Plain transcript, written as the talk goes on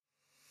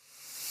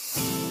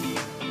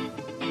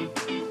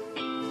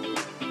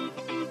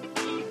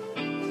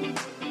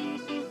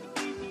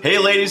Hey,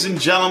 ladies and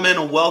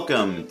gentlemen,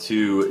 welcome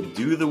to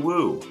Do the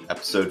Woo,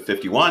 episode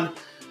 51.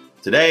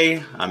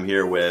 Today, I'm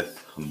here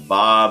with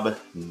Bob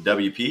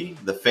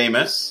WP, the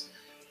famous,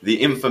 the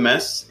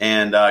infamous,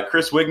 and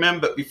Chris Wiegman.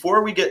 But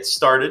before we get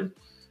started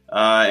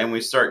and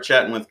we start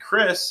chatting with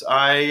Chris,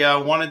 I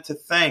wanted to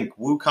thank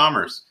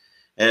WooCommerce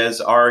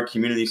as our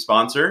community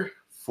sponsor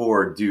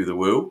for Do the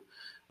Woo.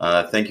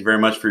 Thank you very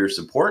much for your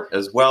support,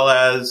 as well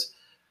as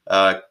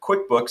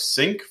QuickBooks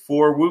Sync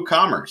for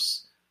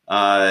WooCommerce.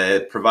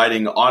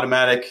 Providing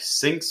automatic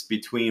syncs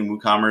between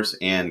WooCommerce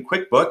and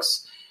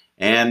QuickBooks.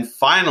 And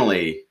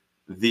finally,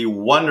 the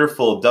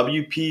wonderful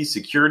WP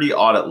Security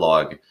Audit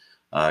Log,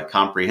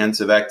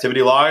 comprehensive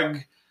activity log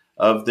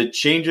of the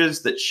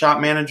changes that shop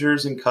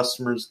managers and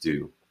customers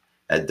do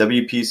at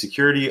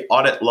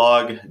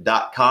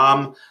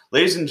WPSecurityAuditLog.com.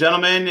 Ladies and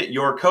gentlemen,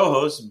 your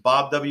co-host,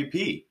 Bob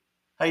WP.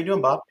 How you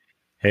doing, Bob?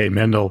 Hey,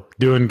 Mendel.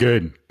 Doing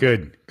good.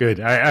 Good.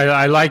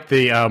 I like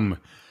the...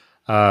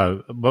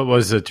 what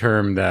was the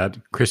term that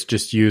Chris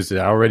just used?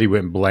 I already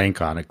went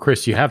blank on it.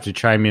 Chris, you have to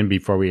chime in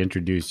before we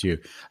introduce you.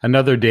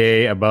 Another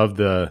day above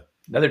the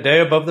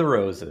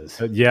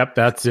roses. Yep,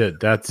 that's it.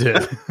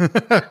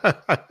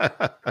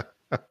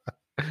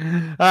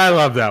 I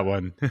love that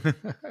one.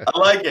 I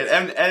like it.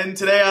 And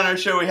today on our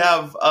show we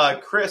have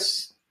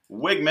Chris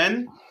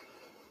Wiegman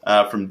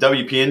from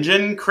WP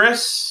Engine.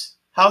 Chris,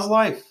 how's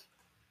life?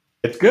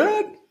 It's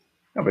good.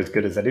 Not as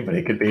good as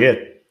anybody could be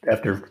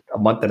after a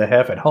month and a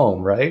half at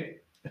home, right?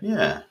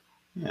 Yeah.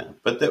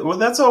 But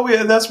that's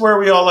where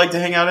we all like to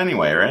hang out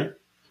anyway, right?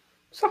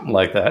 Something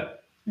like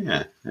that.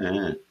 Yeah.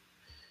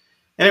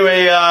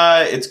 Anyway,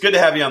 it's good to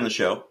have you on the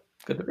show.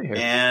 Good to be here.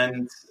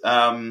 And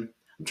I'm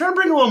trying to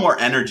bring a little more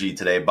energy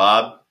today,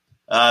 Bob.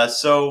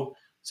 So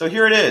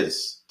here it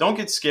is. Don't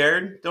get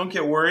scared. Don't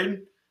get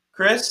worried,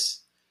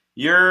 Chris.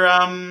 You're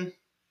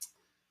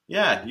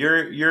here.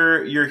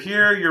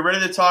 You're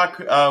ready to talk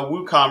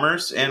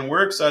WooCommerce, and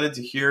we're excited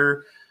to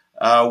hear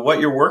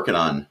what you're working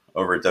on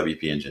over at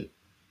WP Engine.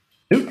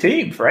 New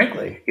team,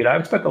 frankly.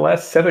 I've spent the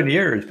last 7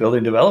 years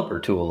building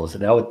developer tools,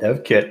 and now with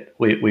DevKit,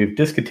 we've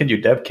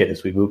discontinued DevKit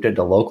as we moved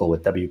into local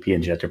with WP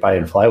Engine after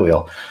buying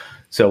Flywheel.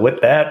 So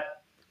with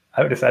that,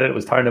 I decided it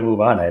was time to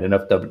move on. I had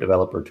enough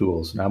developer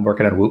tools. Now I'm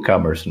working on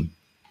WooCommerce and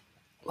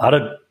a lot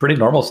of pretty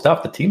normal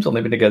stuff. The team's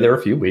only been together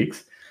a few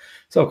weeks.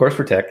 So, of course,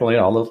 we're tackling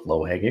all the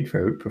low-hanging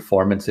fruit,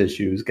 performance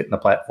issues, getting the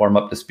platform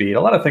up to speed,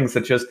 a lot of things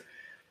that just,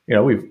 we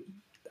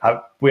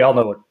all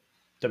know what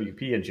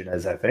WP Engine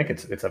is. I think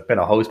it's been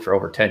a host for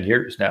over 10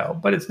 years now,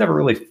 but it's never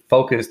really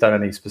focused on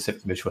any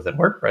specific niche within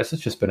WordPress.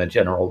 It's just been a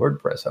general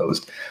WordPress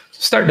host.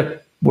 So starting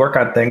to work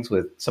on things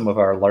with some of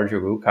our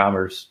larger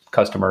WooCommerce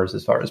customers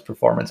as far as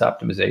performance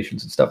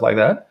optimizations and stuff like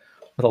that,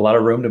 with a lot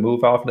of room to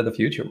move off into the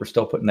future. We're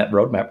still putting that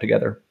roadmap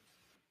together.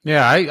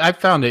 Yeah, I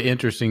found it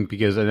interesting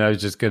because, and I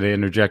was just going to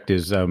interject,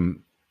 is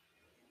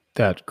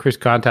that Chris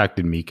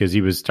contacted me because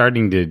he was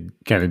starting to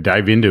kind of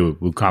dive into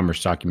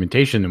WooCommerce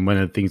documentation. And one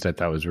of the things I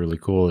thought was really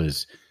cool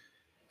is,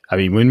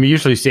 when we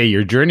usually say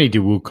your journey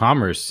to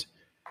WooCommerce,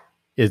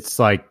 it's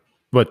like,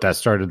 that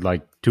started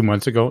like 2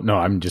 months ago? No,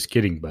 I'm just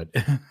kidding, but.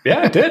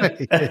 Yeah, it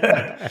did.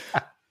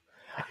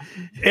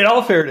 In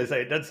all fairness, I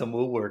had done some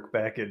Woo work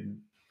back in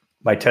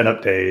my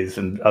 10-up days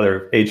and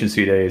other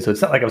agency days. So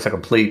it's not like I was a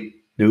complete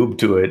noob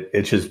to it.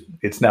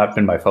 It's not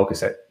been my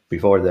focus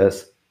before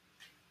this.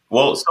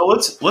 Well, so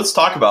let's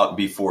talk about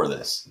before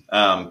this,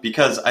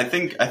 because I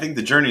think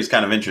the journey is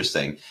kind of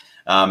interesting,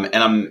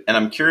 and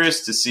I'm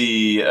curious to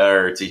see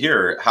or to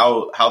hear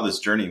how this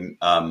journey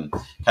kind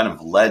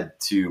of led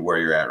to where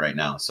you're at right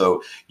now.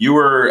 So you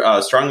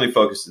were strongly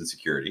focused in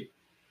security,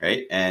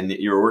 right? And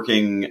you were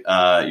working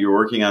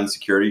on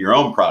security, your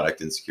own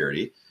product in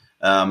security,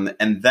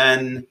 and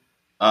then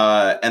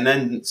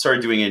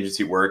started doing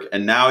agency work,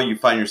 and now you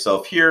find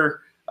yourself here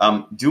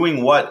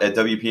doing what at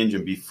WP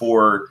Engine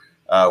before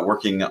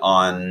working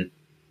on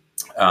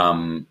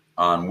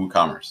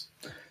WooCommerce.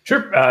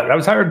 Sure. I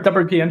was hired at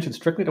WP Engine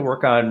strictly to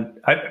work on.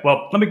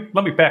 Let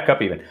me back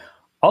up even.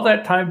 All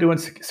that time doing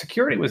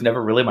security was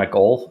never really my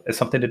goal as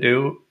something to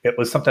do. It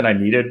was something I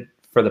needed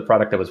for the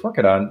product I was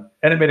working on,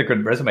 and it made a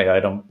good resume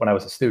item when I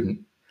was a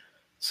student.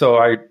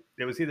 So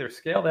it was either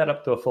scale that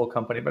up to a full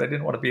company, but I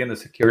didn't want to be in the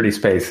security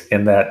space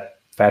in that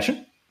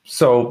fashion.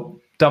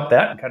 So dumped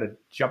that and kind of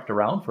jumped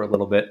around for a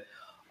little bit.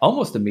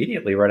 Almost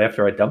immediately, right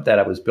after I dumped that,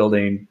 I was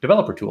building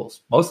developer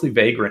tools, mostly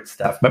vagrant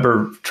stuff.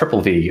 Remember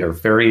Triple V or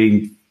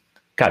Varying,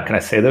 God, can I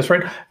say this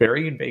right?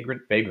 Varying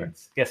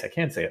Vagrants. Yes, I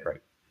can say it right.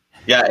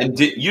 Yeah, and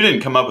you didn't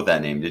come up with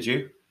that name, did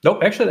you?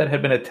 Nope, actually that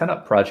had been a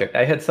 10-up project.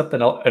 I had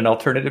something an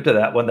alternative to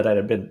that one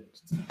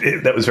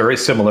that was very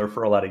similar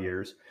for a lot of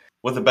years.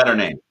 With a better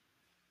name.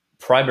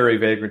 Primary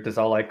Vagrant is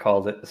all I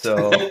called it.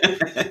 So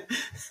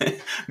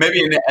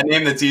maybe a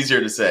name that's easier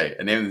to say.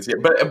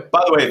 But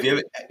by the way,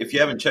 if you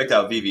haven't checked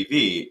out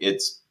VVV,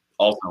 it's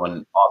also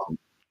an awesome.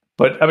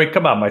 But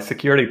come on, my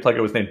security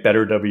plugin was named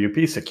Better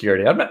WP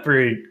Security. I'm not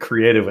very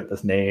creative with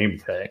this name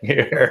thing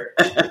here.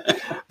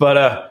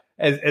 But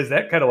as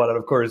that kind of went on,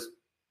 of course,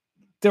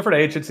 different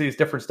agencies,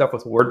 different stuff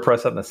with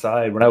WordPress on the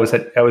side. When I was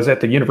at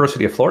the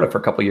University of Florida for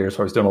a couple of years,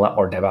 where I was doing a lot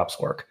more DevOps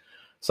work.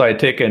 So I had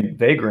taken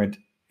Vagrant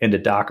into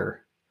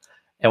Docker.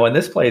 And when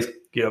this place,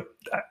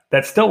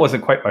 that still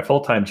wasn't quite my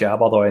full-time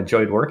job, although I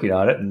enjoyed working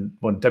on it. And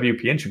when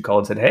WP Engine called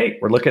and said, hey,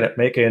 we're looking at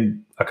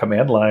making a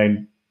command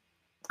line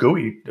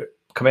GUI,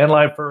 command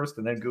line first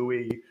and then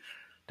GUI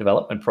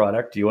development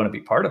product. Do you want to be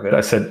part of it?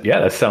 I said, yeah,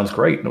 that sounds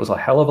great. And it was a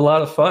hell of a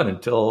lot of fun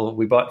until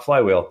we bought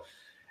Flywheel.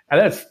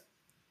 And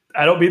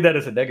I don't mean that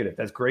as a negative.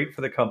 That's great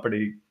for the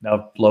company.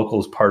 Now local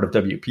is part of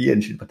WP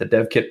Engine, but the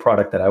dev kit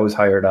product that I was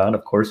hired on,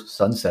 of course,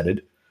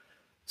 sunsetted.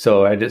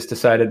 So I just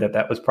decided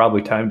that was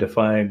probably time to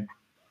find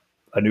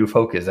a new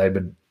focus.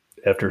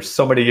 After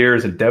so many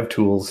years in dev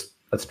tools,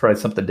 let's try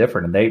something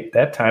different. And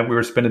that time we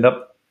were spinning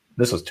up,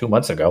 this was 2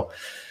 months ago.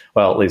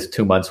 Well, at least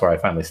 2 months where I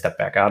finally stepped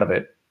back out of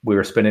it. We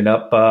were spinning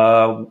up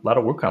a lot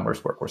of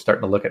WooCommerce work. We're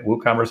starting to look at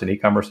WooCommerce and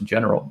e-commerce in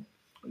general.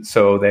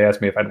 So they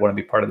asked me if I'd want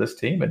to be part of this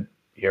team, and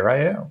here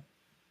I am.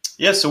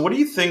 Yeah. So what do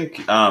you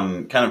think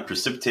kind of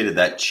precipitated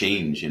that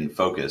change in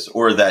focus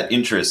or that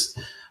interest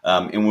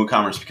in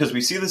WooCommerce? Because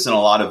we see this in a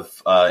lot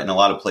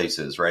of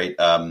places, right?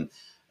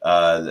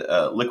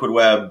 Liquid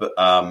Web,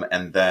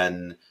 and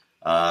then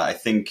I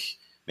think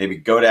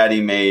maybe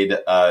GoDaddy made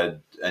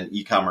an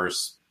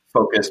e-commerce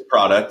focused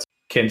product.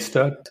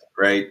 Kinsta,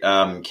 right?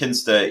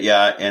 Kinsta,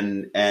 yeah,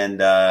 and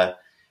now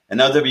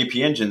WP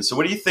Engine. So,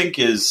 what do you think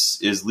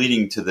is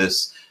leading to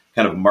this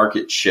kind of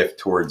market shift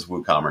towards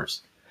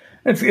WooCommerce?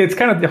 It's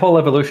kind of the whole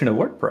evolution of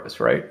WordPress,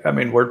 right? I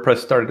mean, WordPress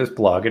started as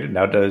blogging and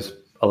now does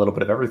a little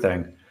bit of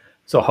everything.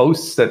 So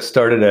hosts that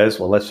started as,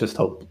 well, let's just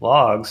host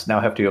blogs, now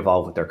have to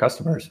evolve with their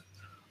customers.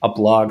 A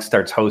blog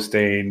starts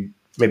hosting,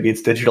 maybe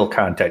it's digital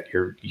content,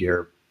 your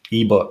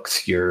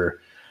ebooks,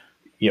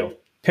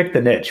 pick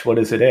the niche, what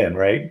is it in,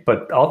 right?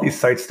 But all these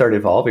sites start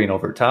evolving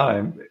over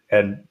time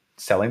and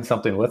selling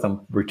something with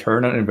them.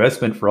 Return on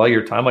investment for all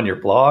your time on your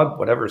blog,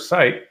 whatever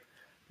site,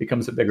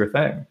 becomes a bigger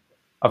thing.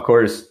 Of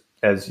course,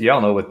 as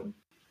y'all know, with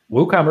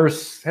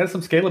WooCommerce has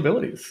some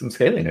scalability, some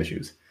scaling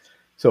issues.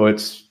 So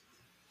it's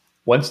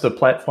once the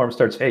platform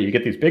starts, hey, you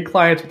get these big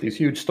clients with these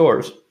huge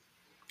stores,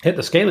 hit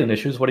the scaling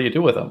issues, what do you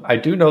do with them? I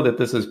do know that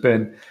this has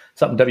been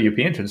something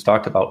WP Engine's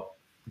talked about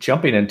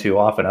jumping into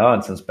off and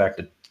on since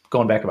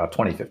going back about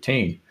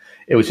 2015.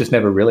 It was just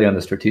never really on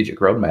the strategic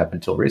roadmap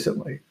until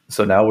recently.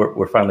 So now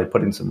we're finally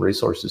putting some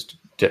resources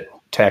to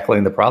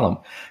tackling the problem,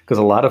 because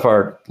a lot of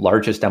our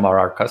largest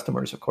MRR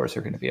customers, of course,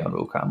 are going to be on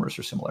WooCommerce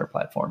or similar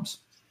platforms.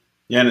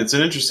 Yeah, and it's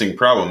an interesting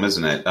problem,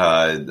 isn't it?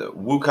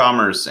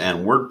 WooCommerce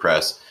and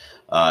WordPress,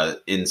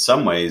 in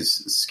some ways,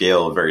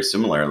 scale very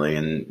similarly,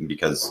 and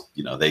because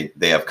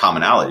they have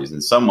commonalities.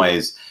 In some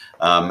ways,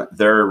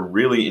 they're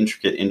really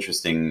intricate,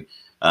 interesting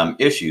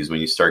issues when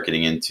you start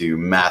getting into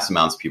mass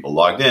amounts of people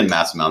logged in,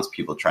 mass amounts of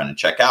people trying to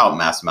check out,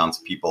 mass amounts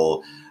of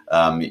people,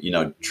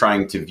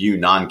 trying to view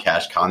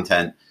non-cache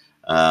content,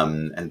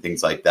 and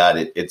things like that.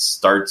 It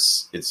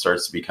starts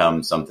to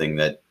become something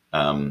that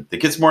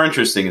gets more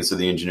interesting, and so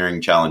the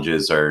engineering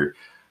challenges are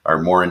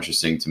more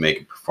interesting to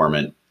make a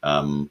performant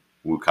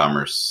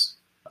WooCommerce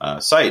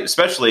site.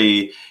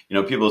 Especially,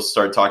 people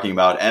start talking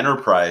about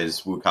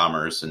enterprise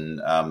WooCommerce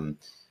and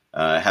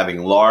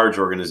having large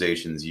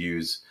organizations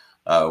use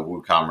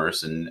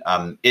WooCommerce,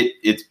 and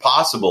it's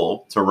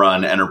possible to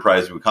run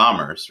enterprise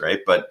WooCommerce, right?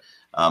 But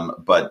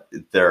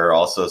there are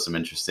also some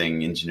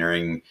interesting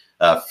engineering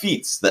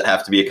feats that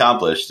have to be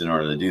accomplished in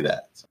order to do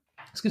that.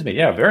 Excuse me,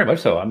 yeah, very much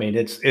so. I mean,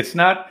 it's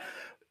not,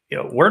 we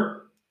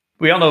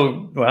all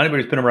know, well,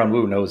 anybody who's been around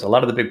Woo knows a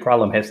lot of the big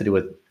problem has to do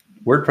with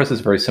WordPress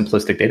is a very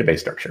simplistic database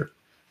structure.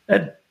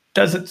 That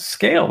doesn't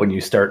scale when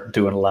you start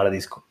doing a lot of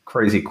these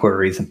crazy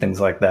queries and things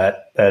like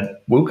that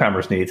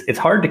WooCommerce needs. It's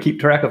hard to keep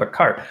track of a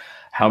cart.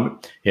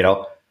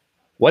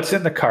 What's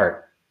in the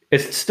cart?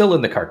 It's still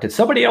in the cart. Did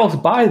somebody else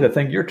buy the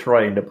thing you're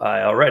trying to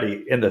buy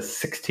already in the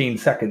 16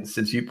 seconds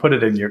since you put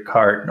it in your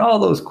cart? And all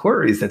those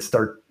queries that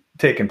start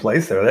taking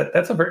place there.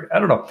 That's a very, I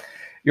don't know.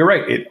 You're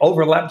right. It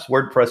overlaps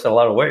WordPress in a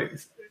lot of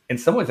ways. In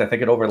some ways, I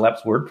think it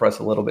overlaps WordPress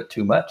a little bit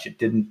too much. It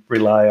didn't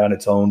rely on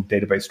its own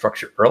database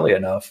structure early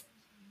enough,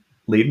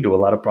 leading to a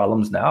lot of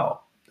problems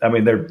now. I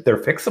mean, they're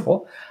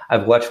fixable.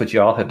 I've watched what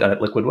y'all have done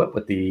at Liquid Web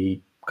with the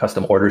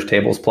custom orders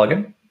tables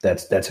plugin.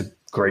 That's a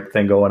great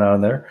thing going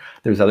on there.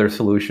 There's other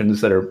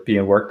solutions that are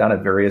being worked on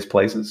at various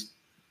places.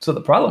 So the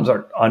problems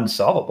aren't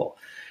unsolvable.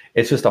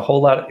 It's just a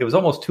whole lot. It was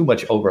almost too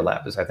much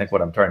overlap is I think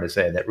what I'm trying to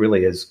say. That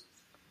really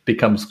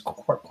becomes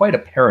quite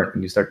apparent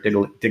when you start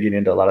digging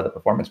into a lot of the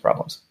performance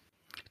problems.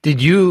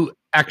 Did you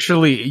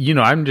actually,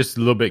 I'm just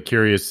a little bit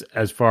curious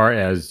as far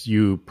as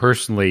you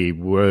personally,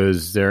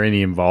 was there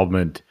any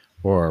involvement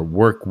or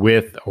work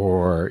with,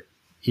 or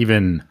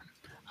even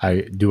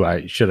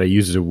should I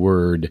use the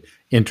word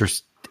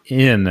interest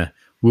in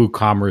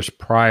WooCommerce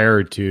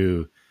prior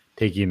to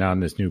taking on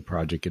this new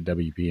project at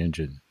WP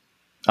Engine?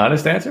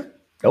 Honest answer?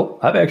 Nope.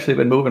 I've actually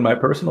been moving my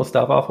personal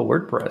stuff off of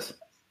WordPress.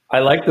 I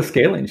like the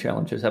scaling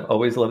challenges. I've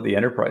always loved the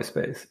enterprise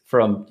space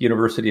from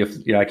university of,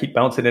 I keep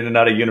bouncing in and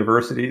out of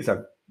universities.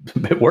 I've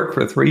worked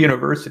for 3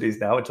 universities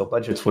now until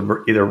budgets would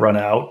either run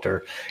out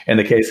or, in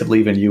the case of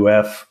leaving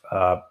UF,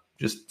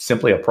 just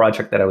simply a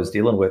project that I was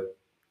dealing with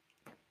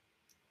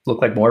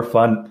looked like more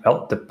fun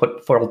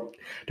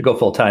to go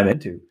full time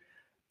into.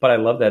 But I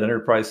love that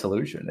enterprise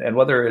solution. And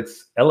whether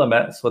it's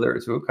LMS, whether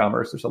it's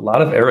WooCommerce, there's a lot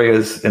of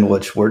areas in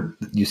which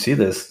you see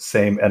this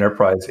same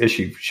enterprise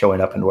issue showing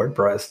up in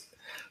WordPress.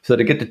 So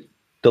to get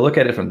to look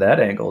at it from that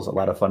angle is a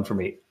lot of fun for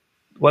me.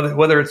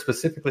 Whether it's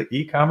specifically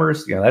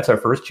e-commerce, that's our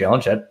first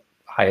challenge at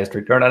highest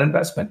return on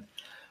investment.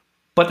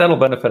 But that'll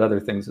benefit other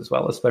things as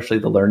well, especially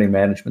the learning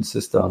management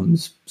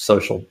systems,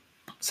 social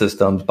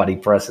systems, buddy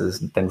presses,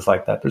 and things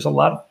like that. There's a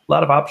lot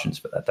of options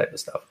for that type of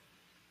stuff.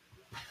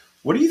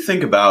 What do you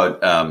think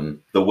about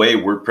the way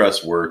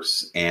WordPress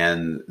works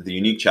and the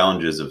unique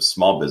challenges of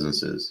small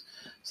businesses?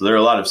 So there are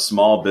a lot of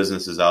small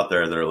businesses out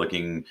there that are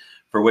looking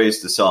for ways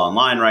to sell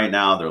online right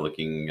now. They're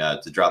looking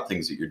to drop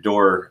things at your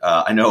door.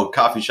 I know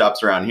coffee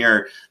shops around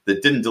here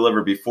that didn't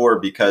deliver before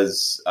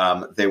because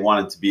they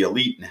wanted to be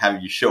elite and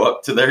have you show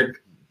up to their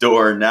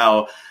door.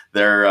 Now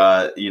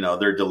they're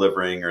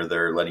delivering, or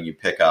they're letting you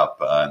pick up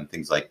and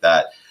things like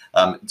that.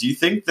 Do you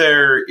think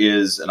there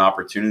is an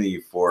opportunity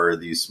for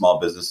these small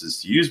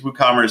businesses to use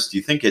WooCommerce? Do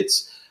you think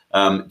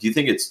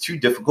it's too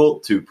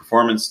difficult to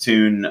performance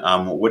tune?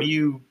 How do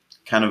you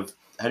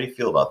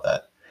feel about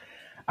that?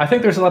 I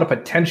think there's a lot of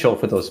potential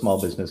for those small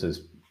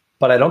businesses,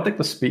 but I don't think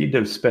the speed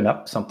to spin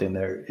up something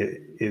there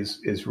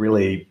is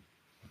really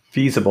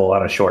feasible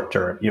on a short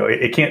term.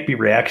 It can't be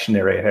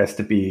reactionary. It has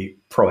to be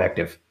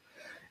proactive.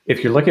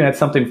 If you're looking at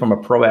something from a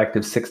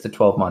proactive 6 to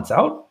 12 months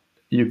out,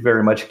 you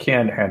very much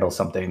can handle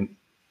something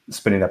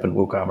spinning up in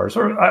WooCommerce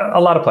or a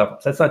lot of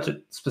platforms. That's not just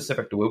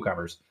specific to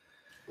WooCommerce.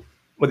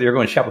 Whether you're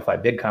going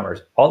Shopify, BigCommerce,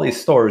 all these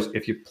stores,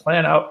 if you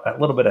plan out a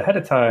little bit ahead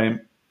of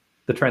time,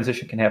 the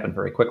transition can happen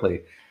very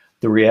quickly.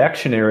 The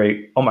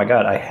reactionary, oh my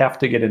God, I have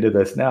to get into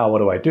this now. What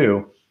do I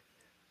do?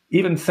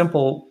 Even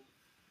simple,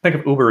 think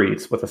of Uber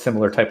Eats with a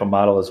similar type of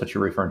model as what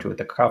you're referring to at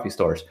the coffee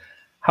stores.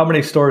 How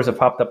many stores have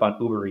popped up on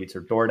Uber Eats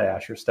or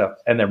DoorDash or stuff,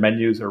 and their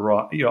menus are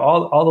wrong?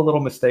 All the little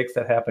mistakes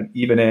that happen,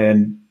 even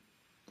in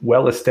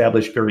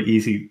well-established, very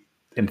easy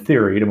in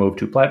theory to move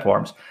to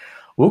platforms.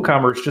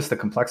 WooCommerce, just the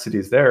complexity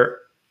is there.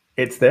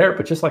 It's there,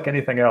 but just like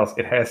anything else,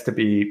 it has to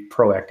be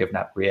proactive,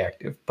 not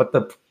reactive. But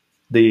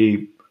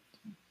the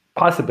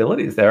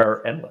possibilities there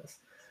are endless.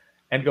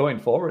 And going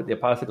forward, the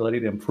possibility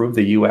to improve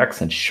the UX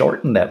and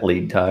shorten that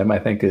lead time, I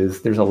think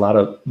there's a lot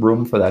of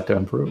room for that to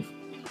improve.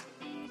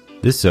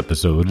 This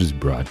episode is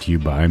brought to you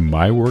by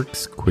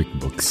MyWorks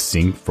QuickBooks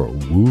Sync for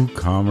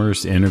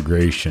WooCommerce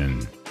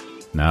integration.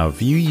 Now,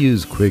 if you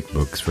use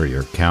QuickBooks for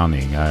your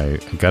accounting, I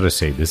gotta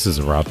say this is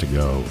a route to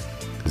go,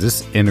 because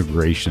this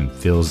integration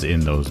fills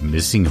in those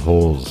missing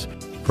holes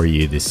for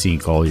you to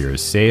sync all your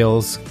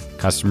sales,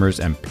 customers,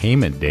 and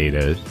payment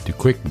data to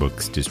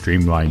QuickBooks to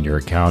streamline your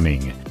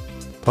accounting.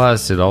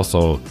 Plus, it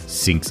also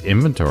syncs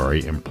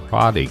inventory and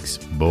products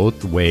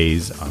both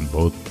ways on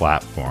both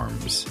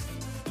platforms.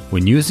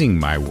 When using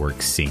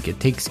MyWorks Sync, it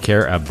takes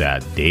care of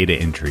that data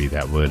entry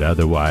that would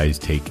otherwise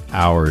take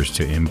hours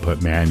to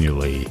input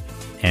manually.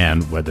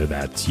 And whether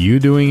that's you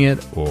doing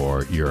it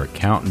or your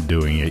accountant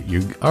doing it,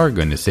 you are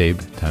going to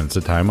save tons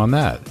of time on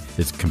that.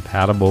 It's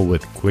compatible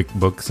with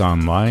QuickBooks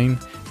Online,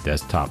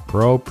 Desktop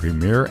Pro,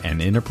 Premier,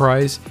 and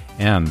Enterprise,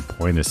 and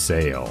Point of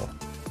Sale.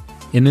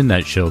 In a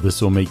nutshell,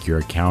 this will make your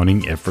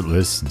accounting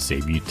effortless and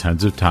save you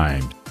tons of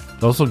time.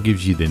 It also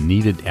gives you the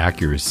needed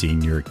accuracy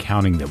in your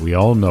accounting that we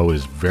all know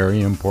is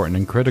very important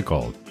and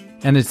critical.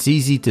 And it's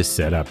easy to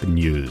set up and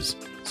use.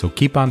 So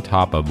keep on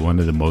top of one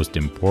of the most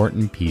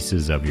important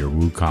pieces of your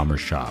WooCommerce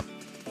shop.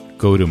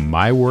 Go to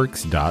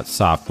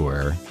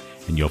myworks.software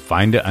and you'll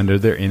find it under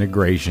their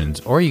integrations,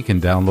 or you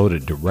can download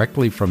it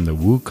directly from the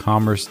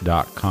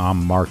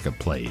WooCommerce.com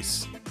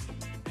marketplace.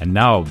 And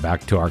now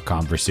back to our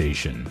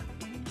conversation.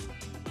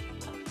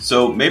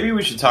 So maybe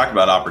we should talk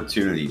about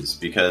opportunities,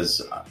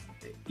 because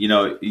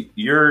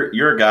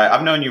you're a guy.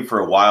 I've known you for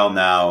a while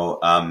now,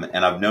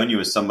 and I've known you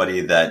as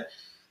somebody that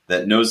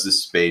knows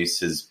this space,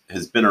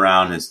 has been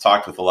around, has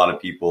talked with a lot of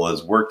people,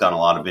 has worked on a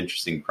lot of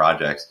interesting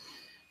projects.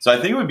 So I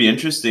think it would be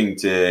interesting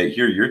to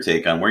hear your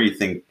take on where you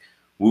think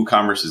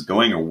WooCommerce is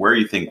going, or where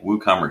you think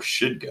WooCommerce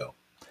should go.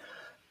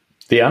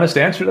 The honest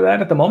answer to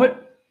that at the moment,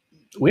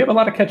 we have a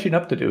lot of catching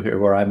up to do here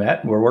where I'm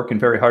at, and we're working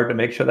very hard to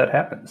make sure that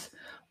happens.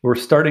 We're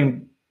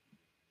starting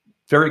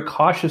very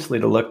cautiously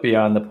to look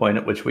beyond the point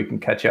at which we can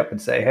catch up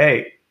and say,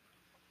 hey,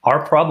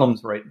 our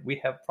problems, right? We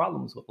have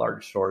problems with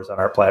large stores on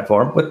our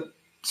platform with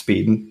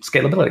speed and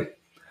scalability.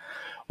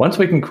 Once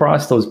we can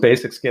cross those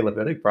basic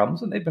scalability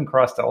problems, and they've been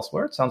crossed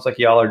elsewhere, it sounds like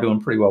y'all are doing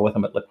pretty well with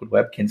them at Liquid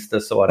Web,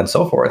 Kinsta, so on and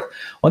so forth.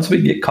 Once we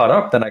get caught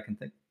up, then I can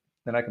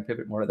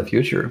pivot more to the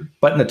future.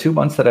 But in the 2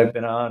 months that I've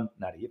been on,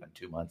 not even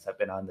 2 months, I've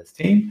been on this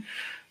team,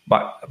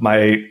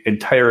 my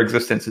entire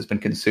existence has been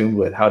consumed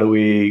with how do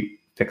we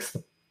fix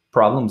the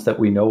problems that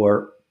we know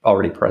are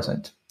already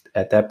present.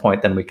 At that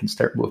point, then we can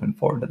start moving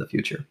forward to the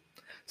future.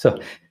 So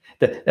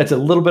that's a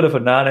little bit of a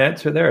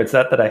non-answer there. It's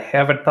not that I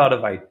haven't thought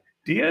of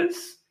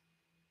ideas,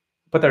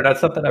 but they're not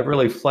something I've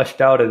really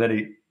fleshed out in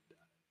any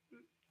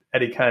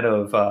any kind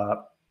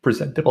of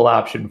presentable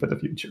option for the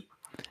future.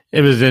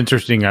 It was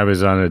interesting. I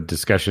was on a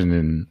discussion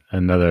in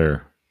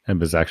it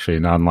was actually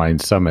an online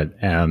summit,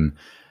 and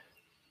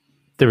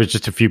there was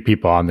just a few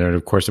people on there. And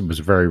of course, it was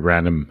a very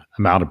random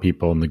amount of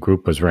people, and the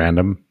group was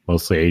random,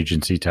 mostly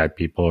agency type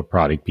people or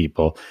product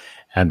people.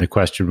 And the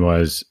question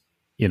was,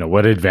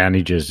 what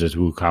advantages does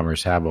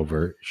WooCommerce have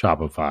over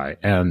Shopify?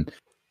 And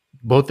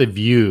both of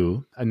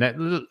you,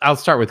 and I'll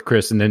start with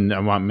Chris, and then I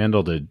want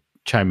Mendel to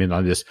chime in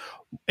on this.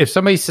 If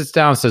somebody sits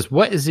down and says,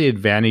 what is the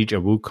advantage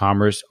of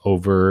WooCommerce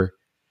over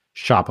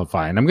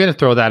Shopify? And I'm going to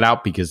throw that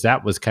out because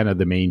that was kind of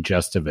the main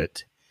gist of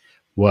it,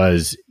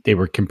 was they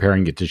were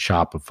comparing it to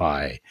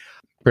Shopify.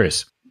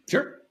 Chris.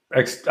 Sure. I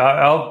would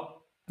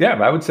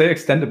say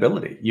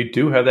extendability. You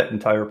do have that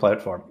entire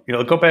platform.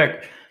 Go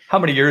back, how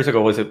many years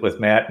ago was it with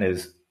Matt and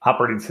his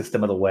operating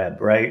system of the web,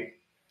 right?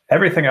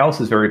 Everything else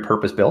is very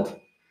purpose-built,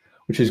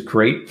 which is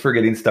great for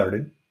getting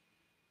started,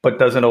 but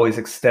doesn't always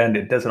extend.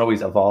 It doesn't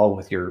always evolve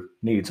with your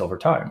needs over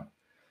time.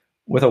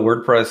 With a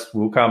WordPress,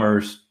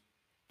 WooCommerce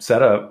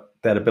setup,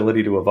 that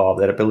ability to evolve,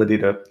 that ability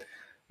to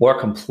more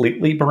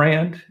completely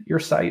brand your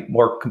site,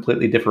 more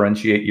completely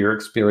differentiate your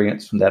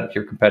experience from that of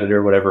your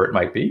competitor, whatever it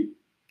might be,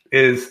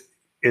 is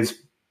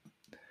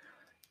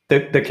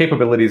the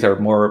capabilities are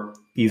more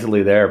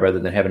easily there rather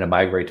than having to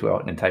migrate to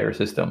an entire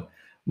system.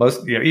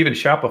 Most, even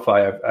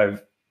Shopify,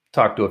 I've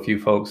talked to a few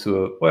folks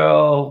who,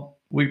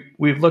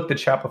 we've looked at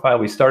Shopify,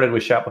 we started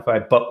with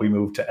Shopify, but we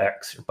moved to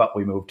X, or but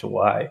we moved to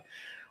Y.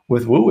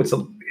 With Woo, it's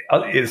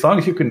as long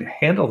as you can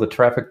handle the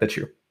traffic that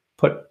you're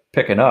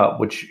picking up,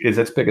 which is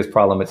its biggest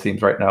problem, it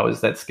seems right now,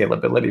 is that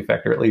scalability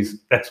factor. At least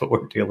that's what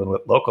we're dealing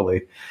with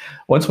locally.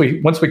 Once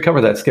we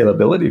cover that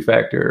scalability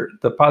factor,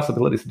 the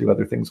possibilities to do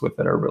other things with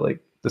it are really,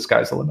 the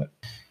sky's the limit.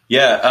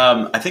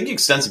 Yeah, I think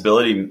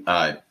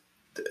extensibility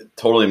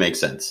totally makes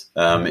sense.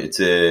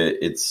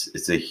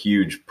 It's a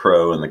huge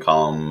pro in the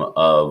column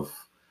of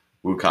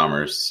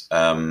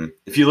WooCommerce.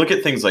 If you look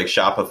at things like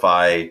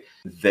Shopify,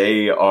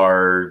 they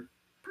are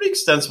pretty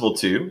extensible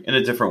too, in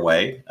a different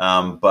way.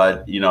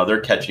 But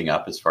they're catching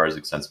up as far as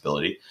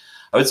extensibility.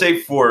 I would say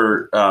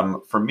for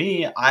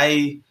me,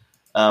 I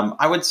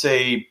would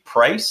say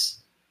price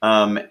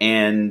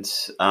and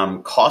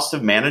cost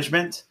of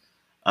management,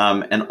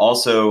 and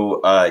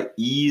also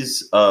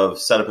ease of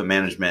setup and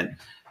management,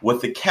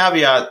 with the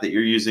caveat that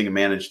you're using a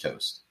managed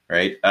host,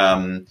 right?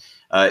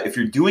 If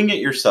you're doing it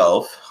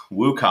yourself,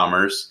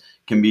 WooCommerce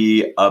can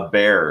be a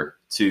bear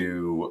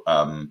to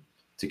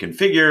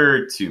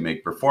configure, to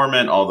make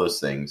performant, all those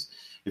things.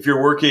 If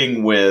you're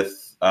working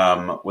with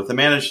a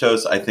managed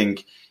host, I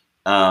think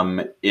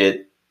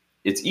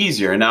it's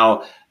easier.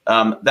 Now,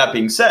 that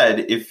being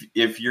said,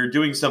 if you're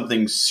doing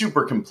something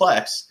super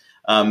complex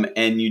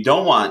and you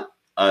don't want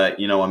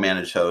a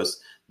managed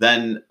host,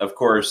 then of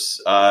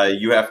course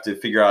you have to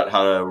figure out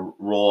how to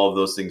roll all of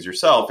those things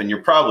yourself, and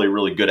you're probably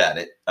really good at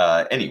it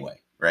anyway,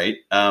 right?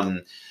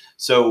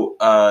 So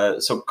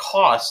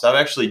cost, I've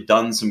actually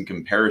done some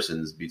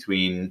comparisons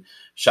between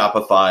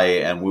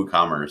Shopify and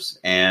WooCommerce,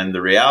 and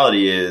the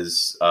reality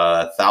is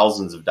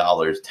thousands of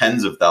dollars,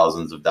 tens of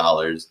thousands of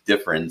dollars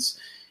difference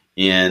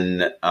in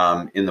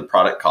the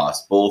product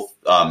cost, both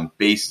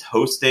base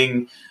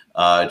hosting,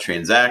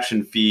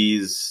 transaction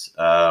fees,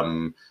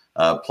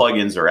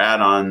 plugins or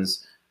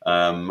add-ons.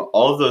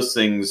 All of those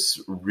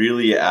things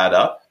really add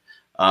up,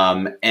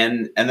 and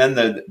then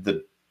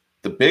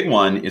the big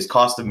one is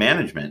cost of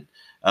management.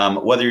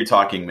 Whether you're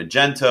talking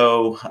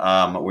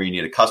Magento, where you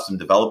need a custom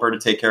developer to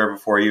take care of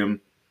it for you,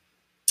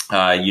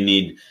 you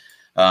need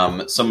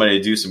somebody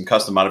to do some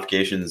custom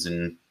modifications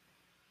in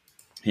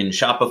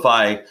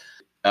Shopify.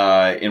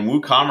 In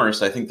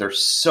WooCommerce, I think there's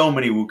so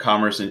many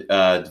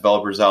WooCommerce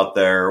developers out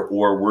there,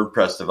 or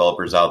WordPress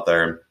developers out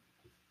there,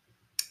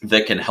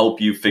 that can help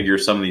you figure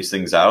some of these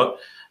things out.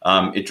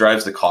 It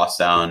drives the cost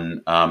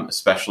down,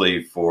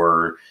 especially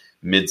for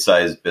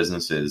mid-sized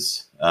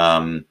businesses.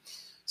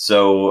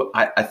 So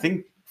I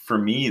think for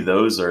me,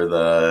 those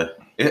are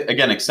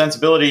again,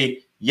 extensibility,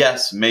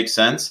 yes, makes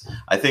sense.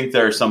 I think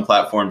there are some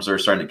platforms that are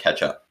starting to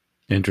catch up.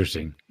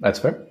 Interesting. That's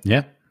fair.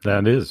 Yeah,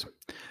 that is.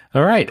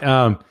 All right.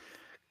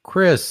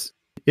 Chris,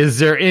 is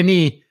there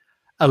any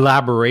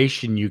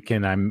elaboration you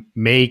can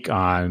make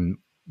on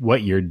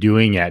what you're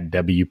doing at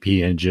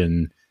WP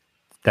Engine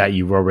that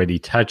you've already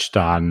touched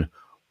on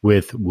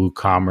with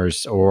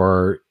WooCommerce,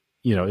 or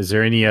is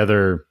there any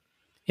other?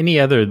 I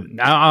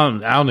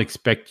don't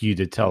expect you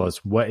to tell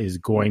us what is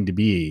going to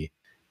be.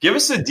 Give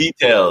us the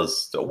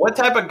details. So what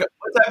type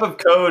of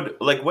code?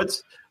 Like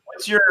what's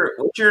your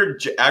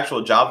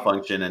actual job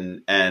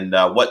function, and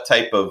what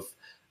type of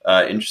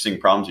interesting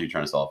problems are you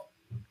trying to solve?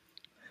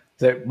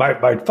 So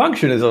my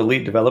function is a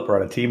lead developer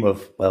on a team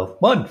of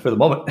one for the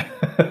moment.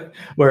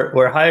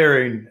 We're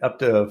hiring up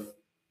to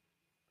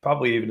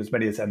probably even as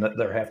many as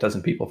another half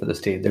dozen people for this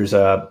team. There's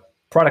a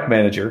product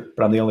manager,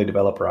 but I'm the only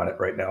developer on it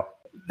right now.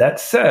 That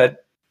said,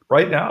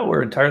 right now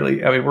we're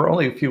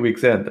only a few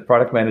weeks in. The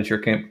product manager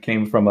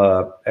came from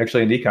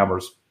actually an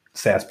e-commerce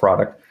SaaS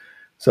product.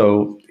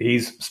 So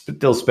he's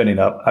still spinning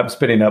up. I'm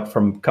spinning up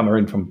from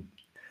coming from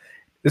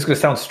this is going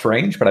to sound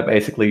strange, but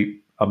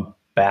I'm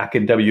back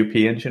in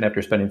WP Engine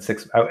after spending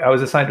I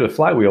was assigned to a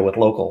flywheel with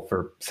local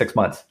for 6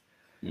 months.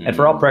 And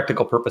for all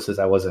practical purposes,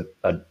 I wasn't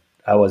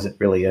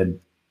really in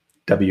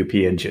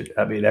WP Engine.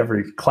 I mean,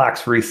 every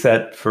clock's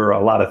reset for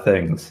a lot of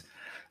things.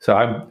 So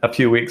I'm a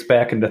few weeks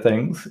back into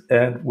things,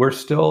 and we're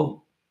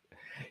still,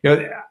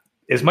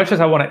 as much as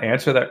I want to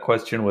answer that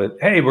question with,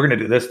 hey, we're going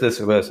to do this, this,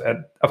 or this.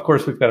 And of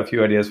course, we've got a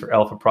few ideas for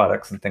alpha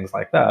products and things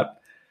like that.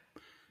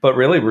 But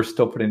really, we're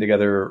still putting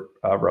together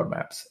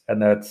roadmaps.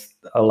 And that's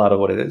a lot of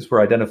what it is.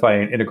 We're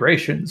identifying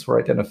integrations. We're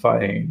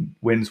identifying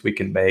wins we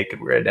can make.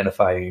 And we're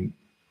identifying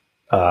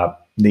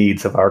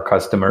needs of our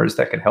customers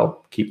that can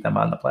help keep them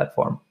on the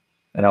platform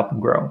and help them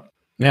grow.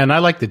 Yeah, and I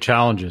like the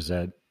challenges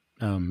that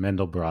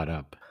Mendel brought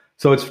up.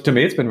 So to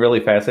me, it's been really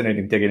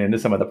fascinating digging into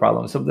some of the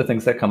problems, some of the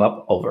things that come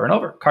up over and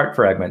over. Cart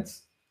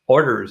fragments,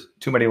 orders,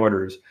 too many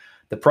orders,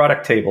 the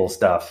product table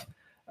stuff.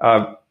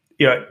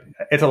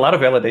 It's a lot of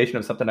validation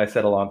of something I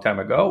said a long time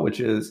ago, which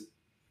is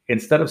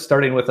instead of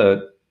starting with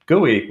a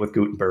GUI with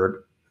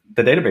Gutenberg,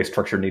 the database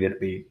structure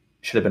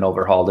should have been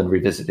overhauled and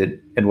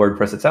revisited in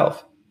WordPress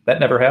itself. That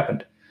never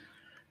happened.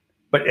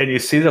 And you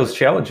see those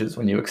challenges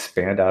when you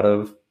expand out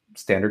of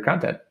standard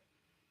content.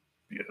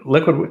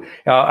 Liquid,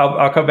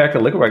 I'll come back to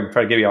Liquid. I can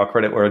try to give you all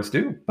credit where it's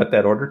due, but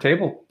that order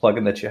table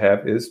plugin that you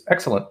have is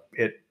excellent.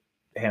 It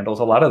handles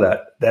a lot of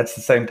that. That's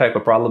the same type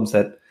of problems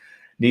that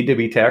need to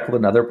be tackled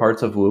in other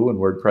parts of Woo and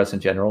WordPress in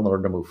general in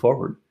order to move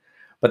forward.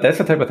 But that's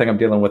the type of thing I'm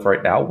dealing with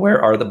right now.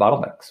 Where are the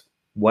bottlenecks?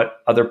 What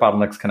other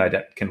bottlenecks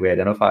can we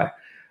identify?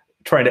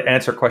 Trying to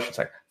answer questions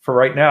like, for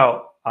right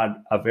now,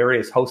 on a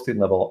various hosting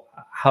level,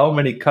 how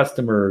many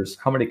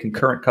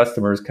concurrent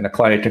customers can a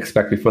client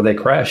expect before they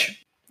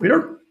crash? We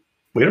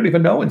don't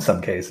even know in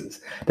some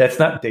cases. That's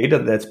not data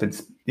that's been,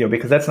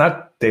 because that's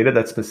not data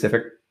that's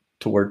specific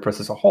to WordPress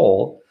as a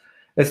whole.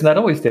 It's not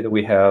always data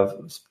we have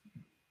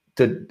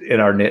in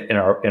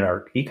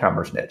our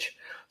e-commerce niche.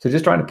 So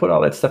just trying to put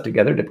all that stuff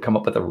together to come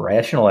up with a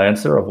rational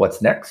answer of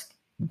what's next.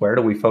 Where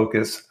do we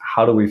focus?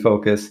 How do we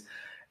focus?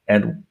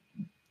 And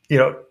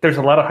there's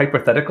a lot of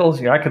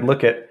hypotheticals. I could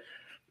look at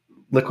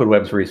Liquid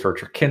Web's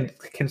research or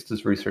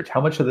Kinsta's research.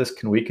 How much of this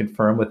can we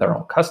confirm with our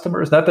own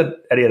customers? Not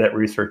that any of that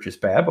research is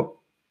bad, but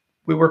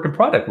we work in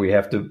product. We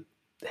have to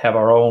have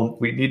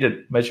we need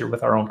to measure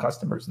with our own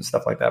customers and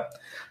stuff like that.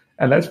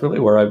 And that's really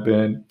where I've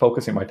been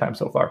focusing my time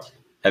so far.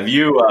 Have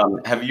you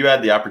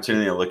had the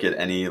opportunity to look at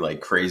any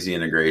like crazy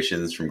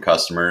integrations from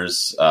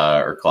customers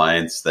or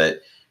clients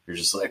that you're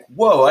just like,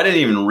 whoa, I didn't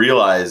even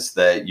realize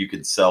that you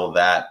could sell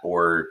that,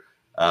 or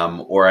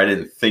I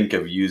didn't think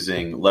of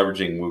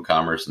leveraging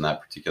WooCommerce in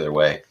that particular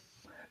way?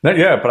 Not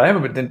yet, but I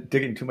haven't been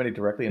digging too many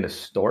directly into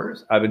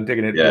stores. I've been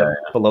digging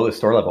below the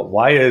store level.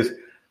 Why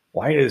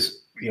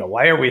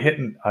are we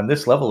hitting on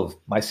this level of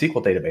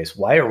MySQL database?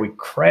 Why are we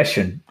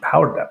crashing?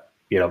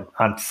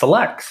 On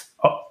selects?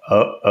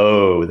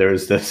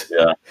 There's this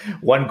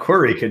one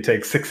query can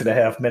take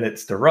 6.5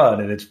 minutes to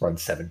run, and it's run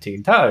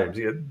 17 times.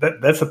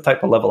 That's the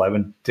type of level I've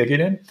been digging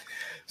in.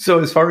 So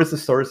as far as the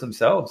stores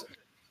themselves,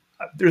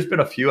 there's been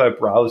a few I've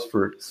browsed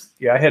for.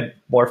 I had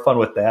more fun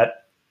with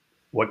that.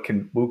 What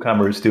can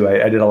WooCommerce do?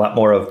 I did a lot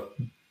more of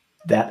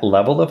that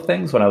level of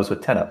things when I was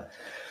with Tenna.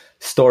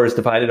 Stores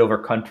divided over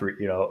country,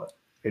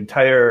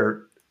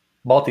 entire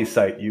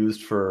multi-site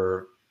used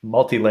for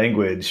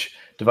multi-language,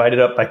 divided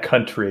up by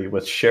country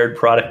with shared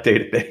product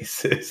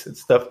databases and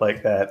stuff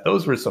like that.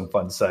 Those were some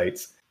fun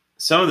sites.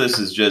 Some of this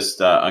is just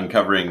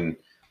uncovering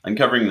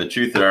the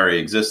truth that already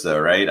exists, though,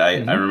 right? I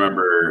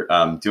remember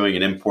doing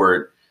an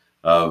import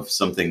of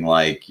something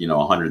like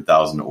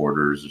 100,000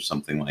 orders or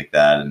something like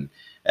that,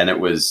 and it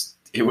was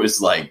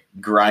like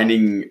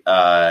grinding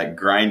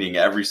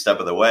every step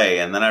of the way,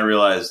 and then I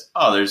realized,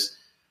 there's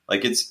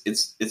like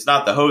it's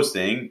not the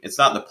hosting, it's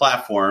not the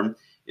platform,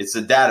 it's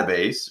a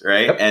database,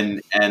 right?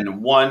 Yep.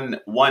 And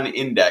one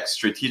index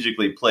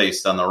strategically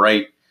placed on the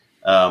right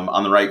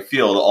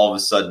field all of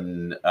a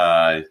sudden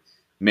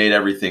made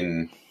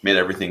everything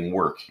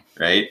work,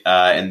 right?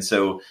 And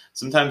so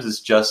sometimes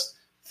it's just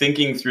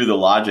thinking through the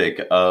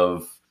logic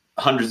of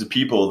hundreds of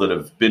people that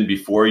have been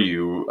before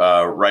you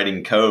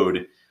writing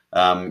code,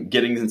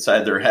 getting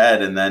inside their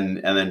head, and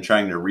then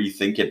trying to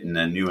rethink it in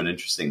a new and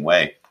interesting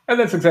way. And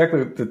that's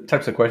exactly the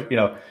types of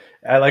questions.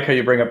 I like how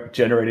you bring up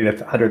generating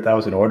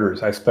 100,000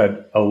 orders. I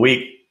spent a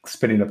week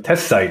spinning up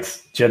test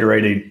sites,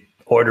 generating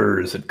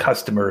orders and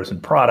customers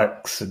and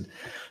products. And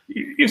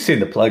you've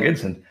seen the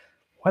plugins, and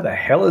why the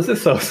hell is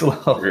this so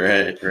slow?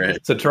 Right.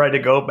 So trying to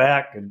go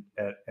back and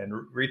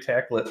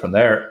retackle it from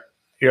there.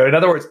 In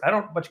other words, I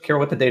don't much care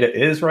what the data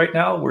is right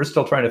now. We're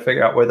still trying to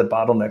figure out where the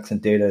bottlenecks in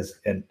data is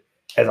and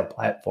as a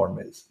platform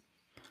is.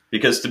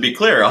 Because to be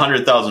clear,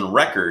 100,000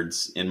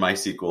 records in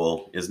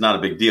MySQL is not a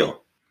big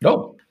deal.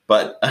 No.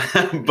 But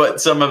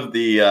some of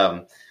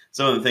the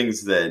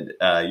things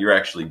that you're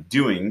actually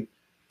doing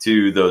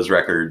to those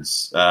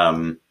records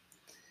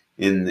in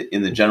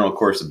the general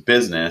course of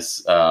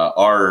business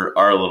are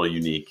a little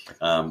unique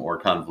or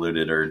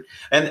convoluted,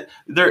 and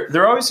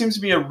there always seems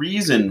to be a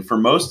reason for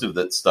most of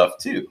that stuff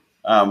too.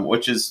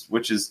 which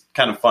is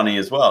kind of funny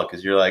as well,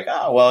 because you're like,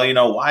 oh,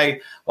 well, why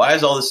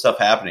is all this stuff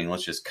happening?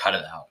 Let's just cut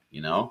it out,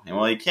 And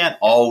well, you can't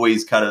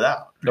always cut it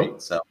out. Right?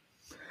 Nope. So.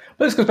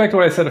 But this goes back to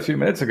what I said a few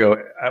minutes ago.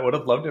 I would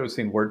have loved to have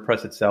seen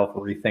WordPress itself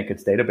rethink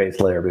its database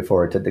layer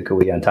before it did the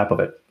GUI on top of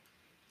it.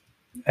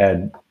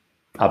 And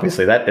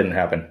obviously that didn't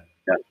happen.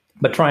 Yeah.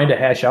 But trying to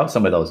hash out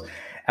some of those.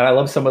 And I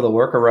love some of the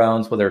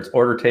workarounds, whether it's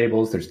order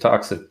tables, there's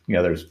talks of,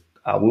 there's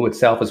Woo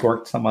itself has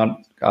worked some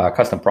on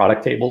custom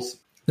product tables.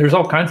 There's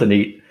all kinds of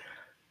neat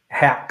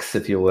hacks,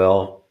 if you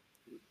will,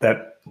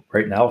 that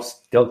right now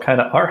still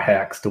kind of are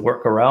hacks to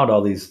work around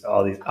all these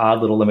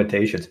odd little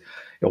limitations.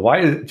 Why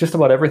is just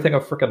about everything a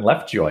freaking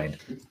left join?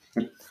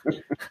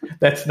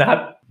 That's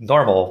not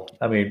normal.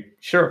 I mean,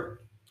 sure,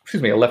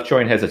 a left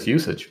join has its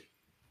usage,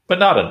 but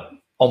not in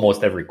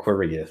almost every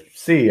query you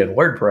see in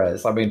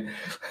WordPress. I mean,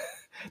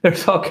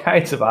 there's all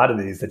kinds of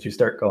oddities that you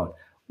start going,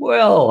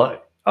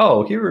 well,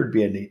 here would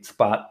be a neat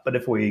spot. But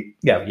if you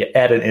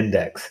add an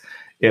index,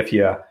 if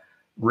you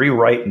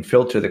rewrite and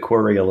filter the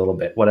query a little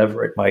bit,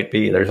 whatever it might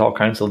be, there's all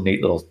kinds of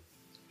neat little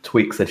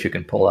tweaks that you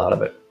can pull out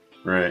of it.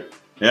 Right.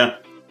 Yeah.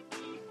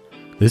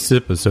 This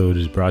episode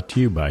is brought to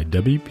you by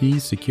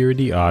WP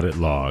Security Audit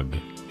Log.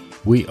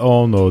 We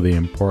all know the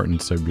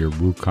importance of your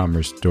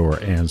WooCommerce store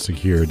and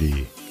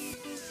security.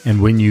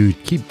 And when you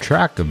keep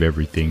track of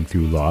everything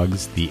through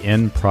logs, the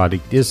end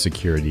product is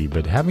security,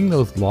 but having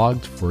those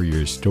logs for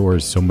your store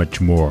is so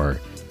much more.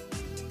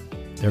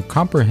 They're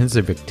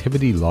comprehensive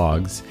activity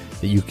logs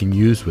that you can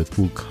use with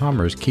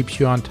WooCommerce keeps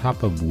you on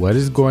top of what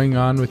is going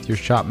on with your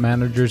shop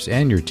managers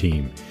and your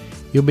team.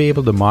 You'll be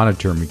able to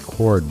monitor and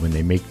record when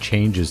they make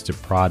changes to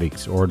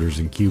products, orders,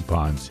 and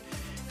coupons.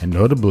 And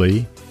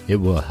notably, it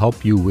will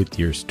help you with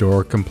your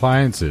store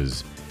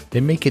compliances.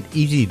 They make it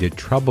easy to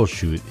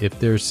troubleshoot if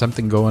there's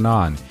something going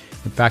on.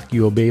 In fact,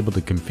 you will be able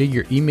to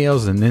configure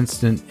emails and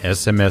instant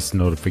SMS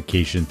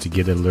notifications to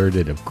get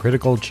alerted of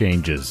critical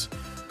changes.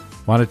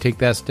 Want to take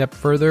that step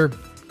further?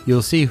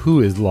 You'll see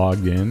who is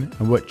logged in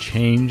and what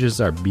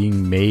changes are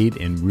being made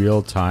in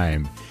real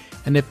time.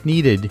 And if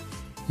needed,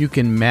 you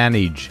can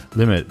manage,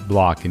 limit,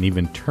 block, and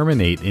even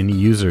terminate any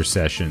user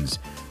sessions.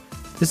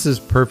 This is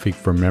perfect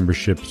for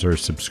memberships or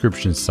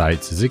subscription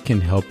sites as it can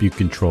help you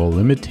control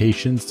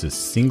limitations to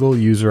single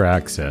user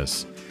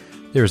access.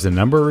 There's a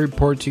number of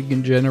reports you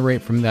can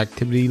generate from the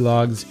activity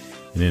logs,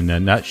 and in a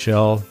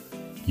nutshell,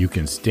 you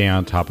can stay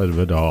on top of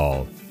it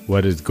all.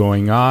 What is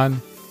going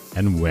on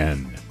and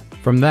when.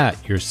 From that,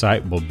 your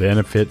site will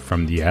benefit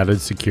from the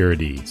added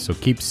security. So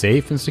keep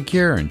safe and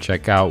secure and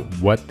check out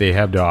what they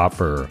have to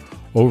offer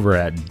over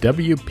at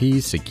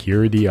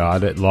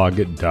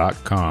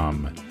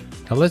wpsecurityauditloggit.com.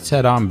 Now let's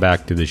head on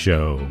back to the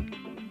show.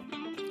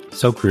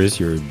 So Chris,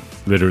 you're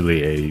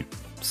literally a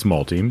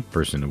small team,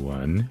 person of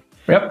one.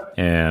 Yep.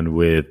 And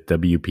with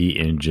WP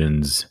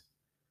Engine's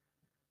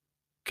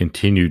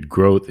continued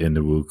growth in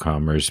the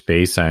WooCommerce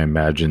space, I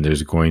imagine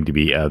there's going to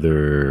be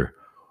other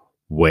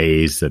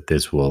ways that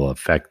this will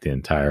affect the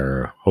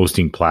entire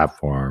hosting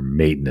platform,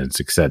 maintenance,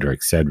 et cetera,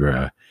 et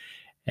cetera.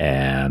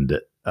 And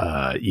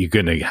you're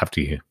going to have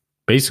to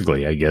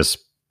basically, I guess,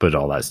 put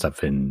all that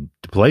stuff into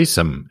place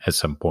at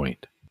some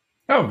point.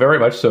 Oh, very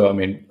much so. I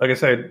mean, like I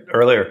said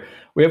earlier,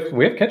 we have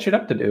catching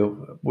up to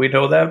do. We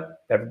know that.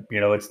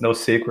 It's no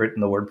secret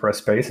in the WordPress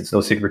space. It's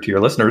no secret to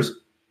your listeners.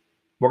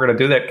 We're going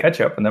to do that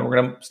catch up, and then we're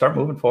going to start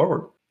moving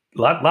forward.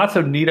 Lots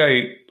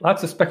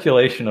of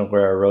speculation of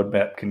where our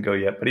roadmap can go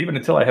yet. But even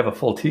until I have a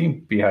full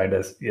team behind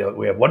us,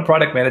 we have one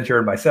product manager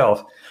and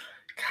myself.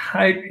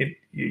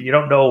 You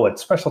don't know what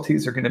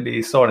specialties are going to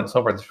be, so on and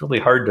so forth. It's really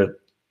hard to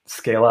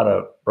scale out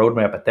a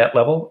roadmap at that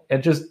level,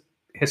 and just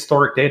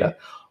historic data.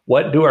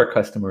 What do our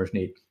customers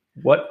need?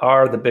 What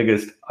are the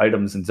biggest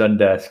items in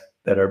Zendesk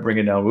that are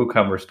bringing down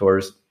WooCommerce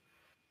stores?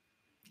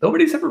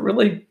 Nobody's ever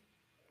really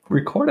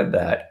recorded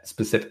that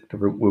specific to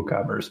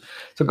WooCommerce.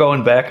 So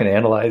going back and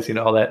analyzing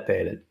all that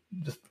data,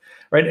 just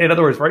right. In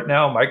other words, right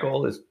now, my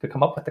goal is to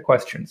come up with the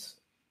questions,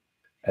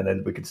 and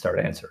then we can start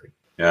answering.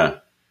 Yeah,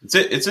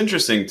 it's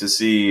interesting to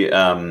see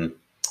how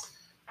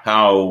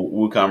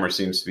WooCommerce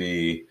seems to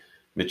be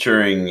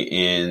maturing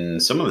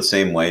in some of the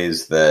same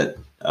ways that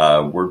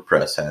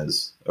WordPress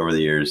has over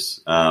the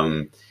years.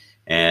 As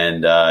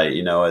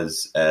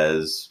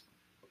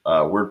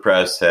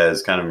WordPress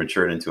has kind of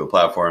matured into a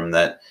platform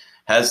that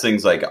has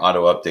things like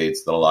auto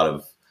updates that a lot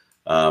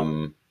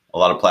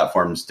of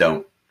platforms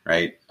don't,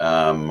 right?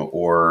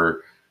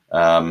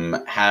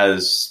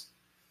 Has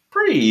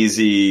pretty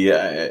easy,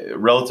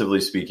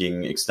 relatively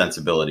speaking,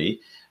 extensibility.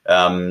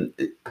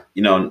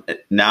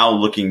 Now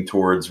looking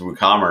towards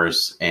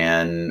WooCommerce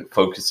and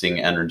focusing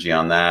energy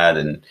on that,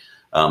 and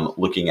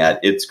looking at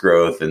its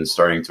growth and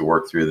starting to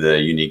work through the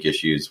unique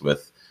issues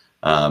with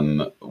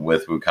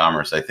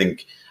WooCommerce. I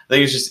think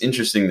it's just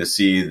interesting to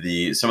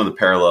see some of the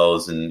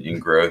parallels in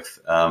growth.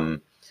 I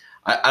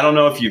don't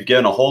know if you've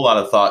given a whole lot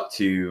of thought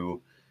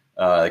to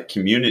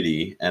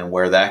community and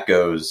where that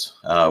goes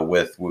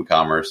with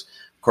WooCommerce.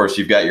 Of course,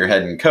 you've got your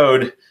head in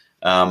code,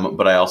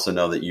 but I also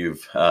know that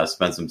you've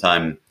spent some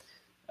time,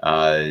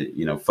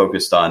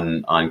 focused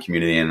on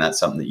community, and that's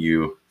something that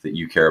you that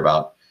you care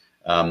about.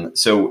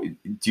 So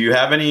do you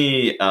have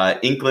any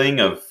inkling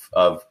of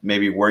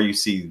maybe where you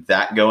see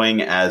that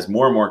going as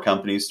more and more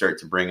companies start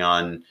to bring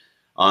on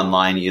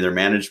online either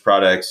managed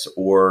products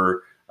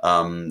or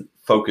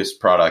focused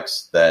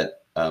products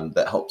that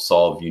help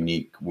solve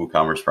unique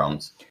WooCommerce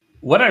problems?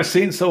 What I've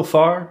seen so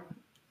far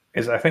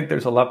is I think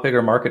there's a lot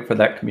bigger market for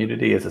that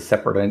community as a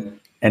separate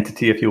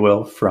entity, if you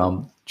will,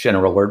 from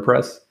general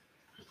WordPress.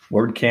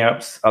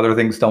 WordCamps, other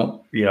things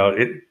don't, general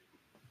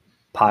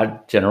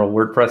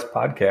WordPress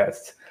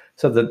podcasts.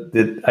 So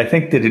I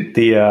think that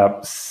the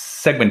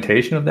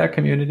segmentation of that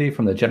community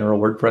from the general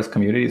WordPress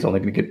community is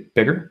only going to get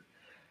bigger.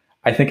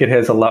 I think it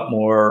has a lot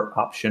more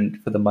option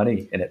for the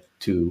money in it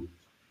to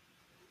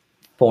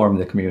form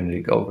the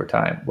community over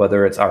time,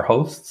 whether it's our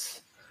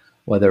hosts,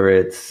 whether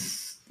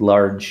it's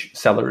large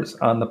sellers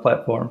on the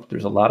platform.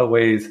 There's a lot of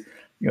ways,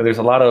 there's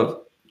a lot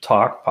of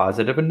talk,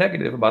 positive and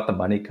negative, about the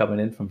money coming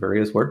in from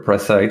various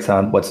WordPress sites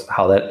on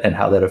how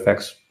that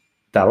affects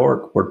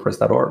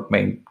WordPress.org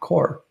main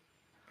core.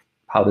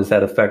 How does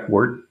that affect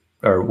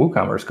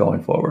WooCommerce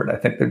going forward? I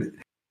think that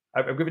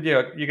I've given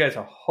you guys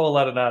a whole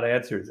lot of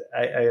non-answers.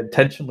 I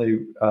intentionally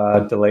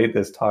delayed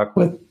this talk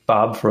with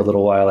Bob for a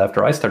little while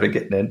after I started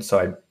getting in, so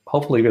I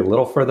hopefully get a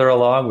little further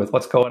along with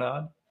what's going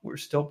on. We're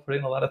still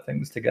putting a lot of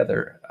things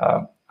together.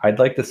 I'd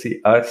like to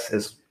see us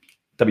as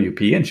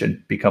WP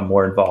Engine become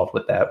more involved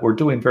with that. We're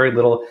doing very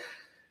little.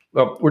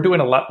 Well, we're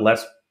doing a lot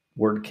less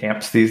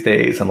WordCamps these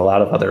days and a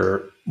lot of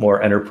other more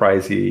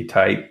enterprisey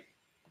type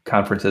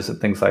conferences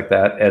and things like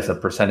that as a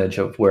percentage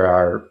of where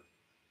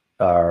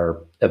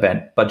our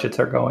event budgets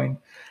are going.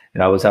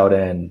 And I was out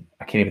in,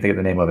 I can't even think of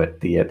the name of it.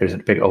 There's a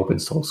big open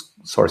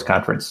source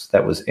conference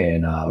that was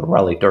in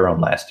Raleigh, Durham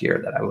last year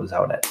that I was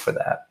out at for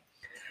that.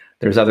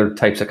 There's other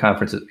types of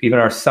conferences, even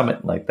our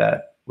summit like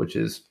that, which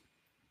is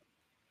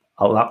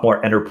a lot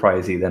more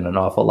enterprisey than an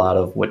awful lot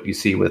of what you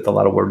see with a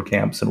lot of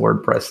WordCamps and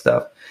WordPress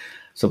stuff.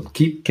 So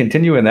keep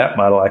continuing that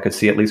model. I could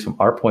see, at least from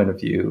our point of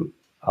view,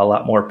 a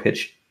lot more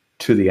pitch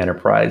to the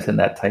enterprise and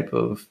that type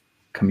of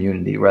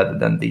community rather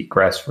than the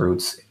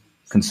grassroots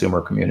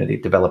consumer community,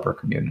 developer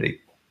community.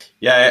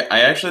 Yeah,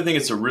 I actually think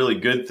it's a really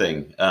good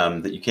thing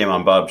that you came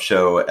on Bob's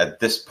show at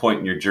this point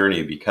in your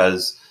journey,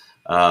 because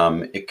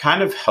it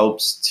kind of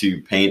helps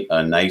to paint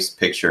a nice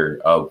picture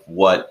of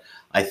what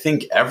I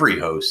think every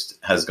host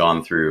has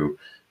gone through,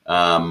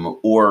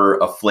 or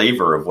a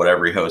flavor of what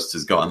every host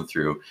has gone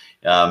through,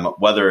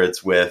 whether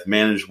it's with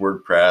managed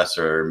WordPress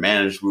or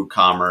managed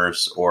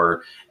WooCommerce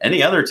or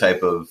any other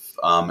type of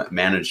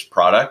managed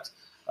product.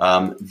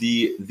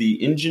 The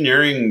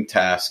engineering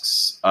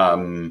tasks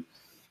and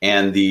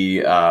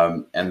the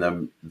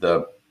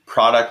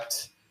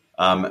product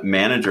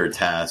manager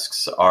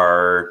tasks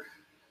are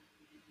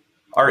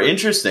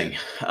interesting,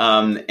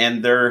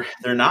 and they're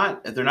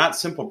not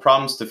simple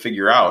problems to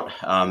figure out.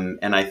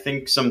 And I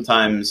think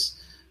sometimes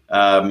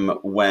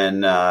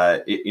when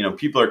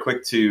people are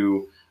quick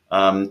to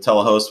tell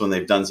a host when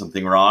they've done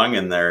something wrong,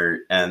 and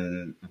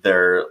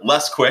they're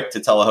less quick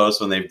to tell a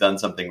host when they've done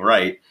something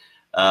right.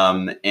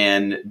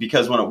 And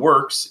because when it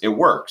works,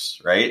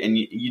 right? And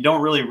you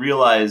don't really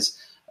realize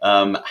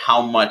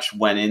how much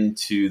went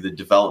into the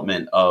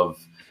development of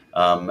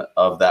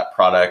that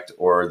product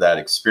or that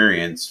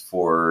experience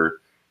for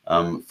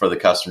the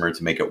customer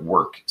to make it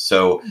work.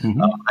 So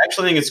I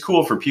actually think it's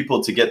cool for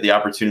people to get the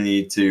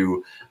opportunity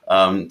to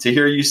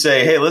hear you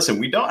say, "Hey, listen,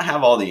 we don't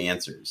have all the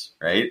answers,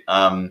 right?"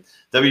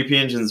 WP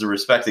Engine is a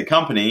respected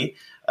company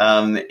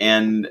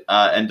and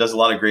does a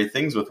lot of great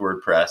things with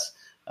WordPress.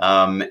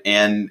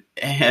 And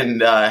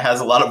has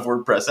a lot of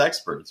WordPress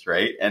experts,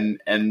 right?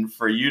 And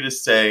for you to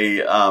say,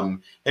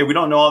 "Hey, we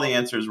don't know all the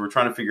answers. We're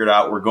trying to figure it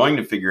out. We're going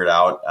to figure it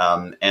out.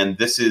 And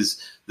this is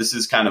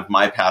kind of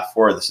my path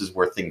forward. This is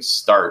where things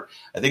start."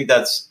 I think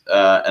that's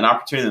an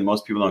opportunity that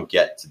most people don't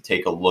get to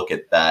take a look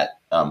at that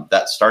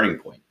starting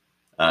point,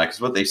 because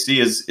what they see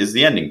is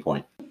the ending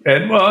point.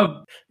 And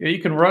you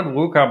can run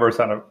WooCommerce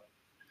on a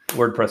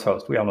WordPress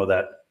host. We all know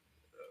that.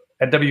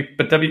 And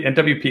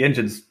WP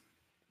Engines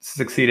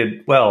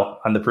succeeded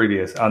well on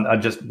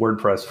just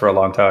WordPress for a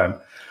long time.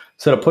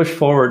 So to push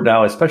forward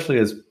now, especially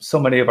as so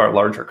many of our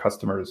larger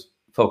customers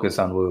focus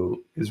on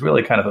Woo, is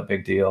really kind of a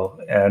big deal.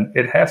 And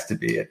it has to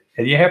be.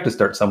 And you have to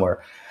start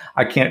somewhere.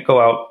 I can't go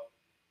out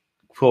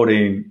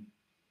quoting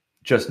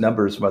just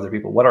numbers from other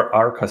people. What are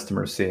our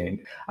customers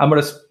seeing? I'm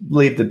going to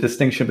leave the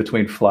distinction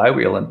between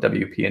Flywheel and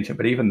WP Engine,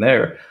 but even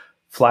there,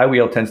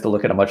 Flywheel tends to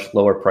look at a much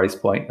lower price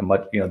point, and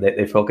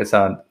they focus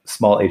on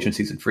small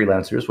agencies and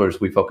freelancers, whereas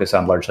we focus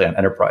on largely on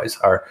enterprise.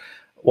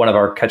 One of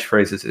our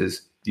catchphrases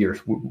is,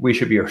 "We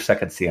should be your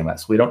second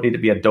CMS." We don't need to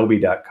be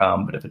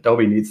Adobe.com, but if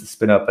Adobe needs to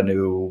spin up a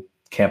new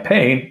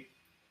campaign,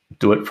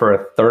 do it for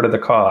a third of the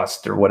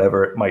cost or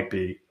whatever it might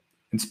be,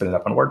 and spin it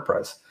up on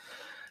WordPress.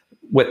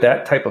 With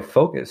that type of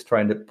focus,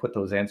 trying to put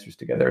those answers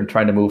together and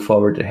trying to move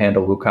forward to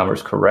handle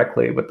WooCommerce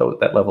correctly with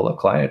that level of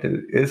client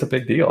is a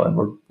big deal, and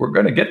we're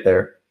going to get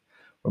there.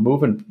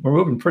 We're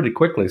moving pretty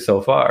quickly so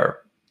far,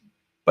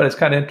 but it's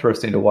kind of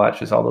interesting to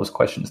watch as all those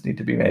questions need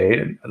to be made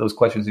and those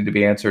questions need to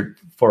be answered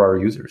for our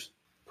users.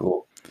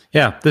 Cool.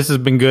 Yeah, this has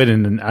been good,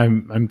 and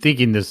I'm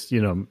thinking this,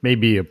 may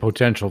be a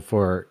potential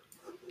for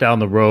down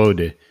the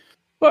road.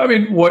 Well, I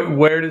mean,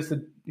 where does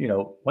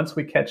once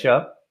we catch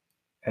up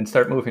and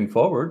start moving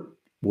forward,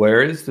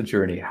 where is the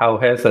journey? How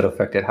has that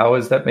affected? How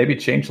has that maybe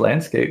changed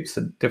landscapes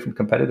and different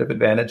competitive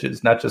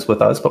advantages, not just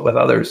with us, but with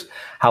others?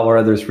 How are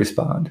others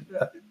respond?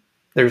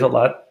 There's a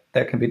lot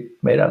that can be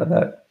made out of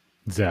that.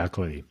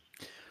 Exactly.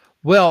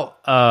 Well,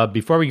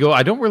 before we go,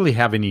 I don't really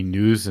have any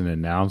news and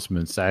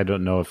announcements. I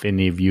don't know if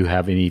any of you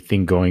have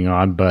anything going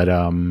on, but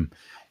I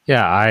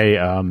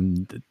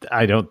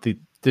don't think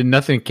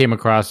nothing came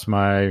across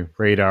my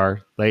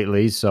radar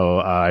lately, so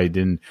I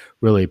didn't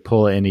really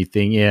pull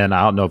anything in.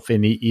 I don't know if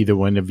either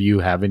one of you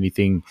have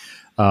anything,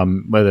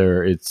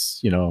 whether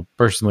it's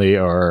personally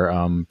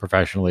or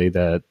professionally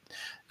that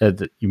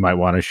you might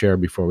want to share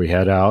before we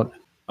head out.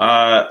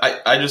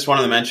 I just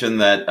wanted to mention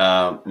that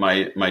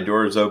my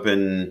door is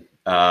open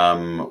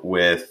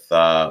with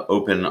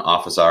open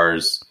office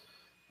hours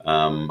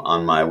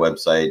on my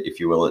website,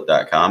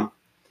 ifyouwillit.com.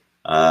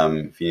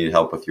 If you need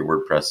help with your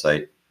WordPress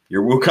site,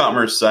 your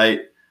WooCommerce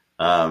site,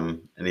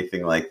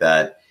 anything like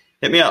that,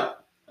 hit me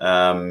up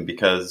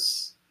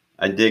because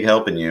I dig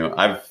helping you.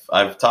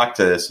 I've talked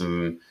to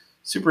some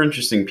super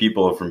interesting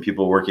people, from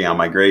people working on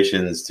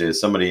migrations to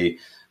somebody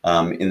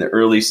in the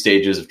early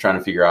stages of trying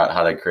to figure out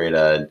how to create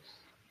a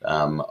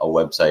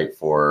website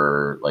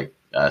for like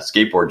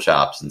skateboard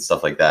shops and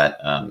stuff like that.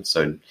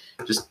 So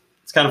just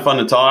it's kind of fun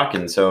to talk.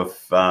 And so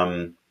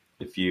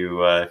if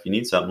you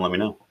need something, let me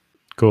know.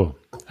 Cool,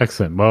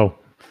 excellent. Well,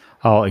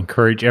 I'll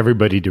encourage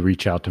everybody to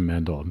reach out to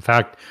Mendel. In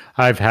fact,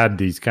 I've had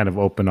these kind of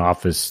open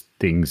office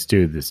things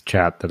too, this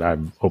chat that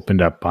I've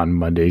opened up on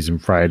Mondays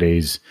and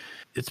Fridays.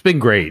 It's been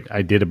great.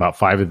 I did about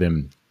 5 of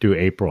them through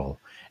April,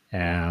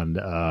 and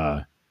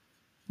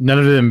none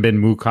of them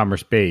been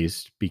WooCommerce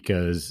based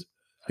because,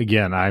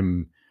 again, I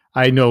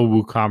know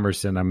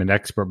WooCommerce and I'm an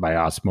expert by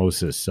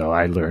osmosis, so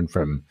I learn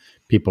from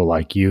people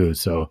like you.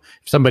 So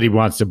if somebody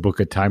wants to book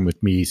a time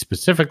with me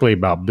specifically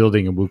about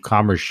building a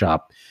WooCommerce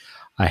shop,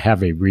 I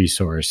have a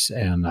resource,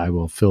 and I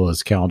will fill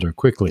his calendar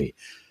quickly.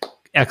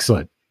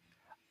 Excellent.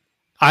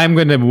 I'm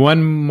going to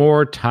one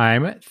more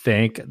time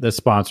thank the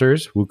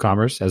sponsors,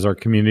 WooCommerce as our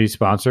community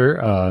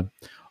sponsor.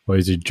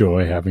 Always a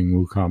joy having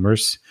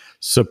WooCommerce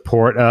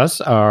support us.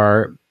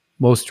 Our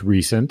most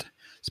recent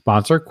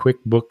sponsor,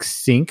 QuickBooks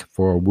Sync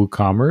for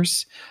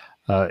WooCommerce.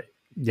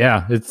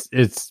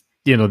 It's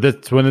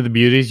that's one of the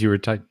beauties. You were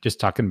just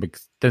talking about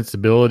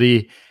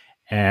extensibility,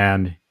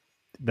 and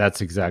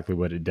that's exactly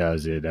what it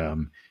does. It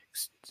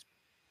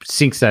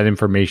syncs that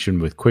information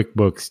with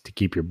QuickBooks to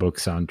keep your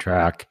books on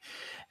track.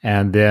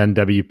 And then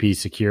WP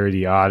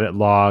Security Audit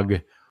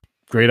Log,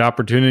 great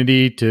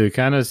opportunity to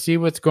kind of see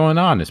what's going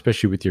on,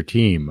 especially with your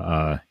team.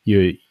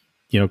 You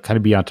kind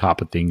of be on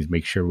top of things,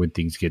 make sure when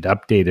things get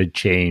updated,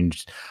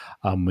 changed.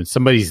 When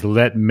somebody's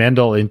let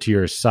Mendel into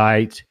your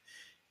site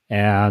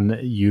and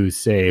you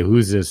say,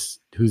 who's this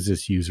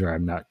user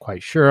I'm not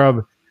quite sure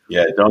of?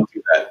 Yeah, don't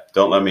do that.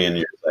 Don't let me into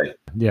your site.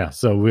 Yeah,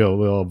 so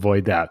we'll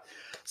avoid that.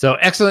 So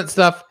excellent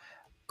stuff.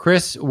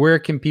 Chris, where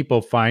can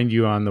people find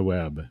you on the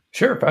web?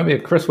 Sure. Find me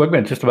at Chris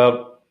Wiegman, just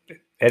about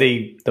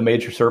any the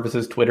major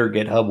services, Twitter,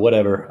 GitHub,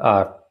 whatever,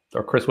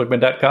 or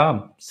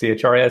chriswiegman.com,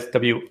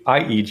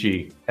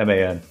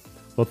 CHRISWIEGMAN.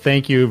 Well,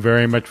 thank you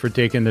very much for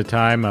taking the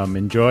time.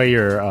 Enjoy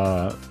your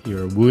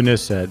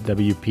wooness at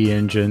WP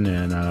Engine,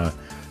 and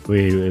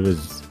it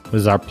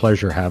was our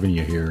pleasure having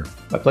you here.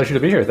 My pleasure to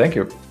be here. Thank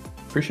you.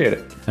 Appreciate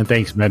it. And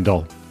thanks,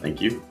 Mendel.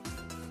 Thank you.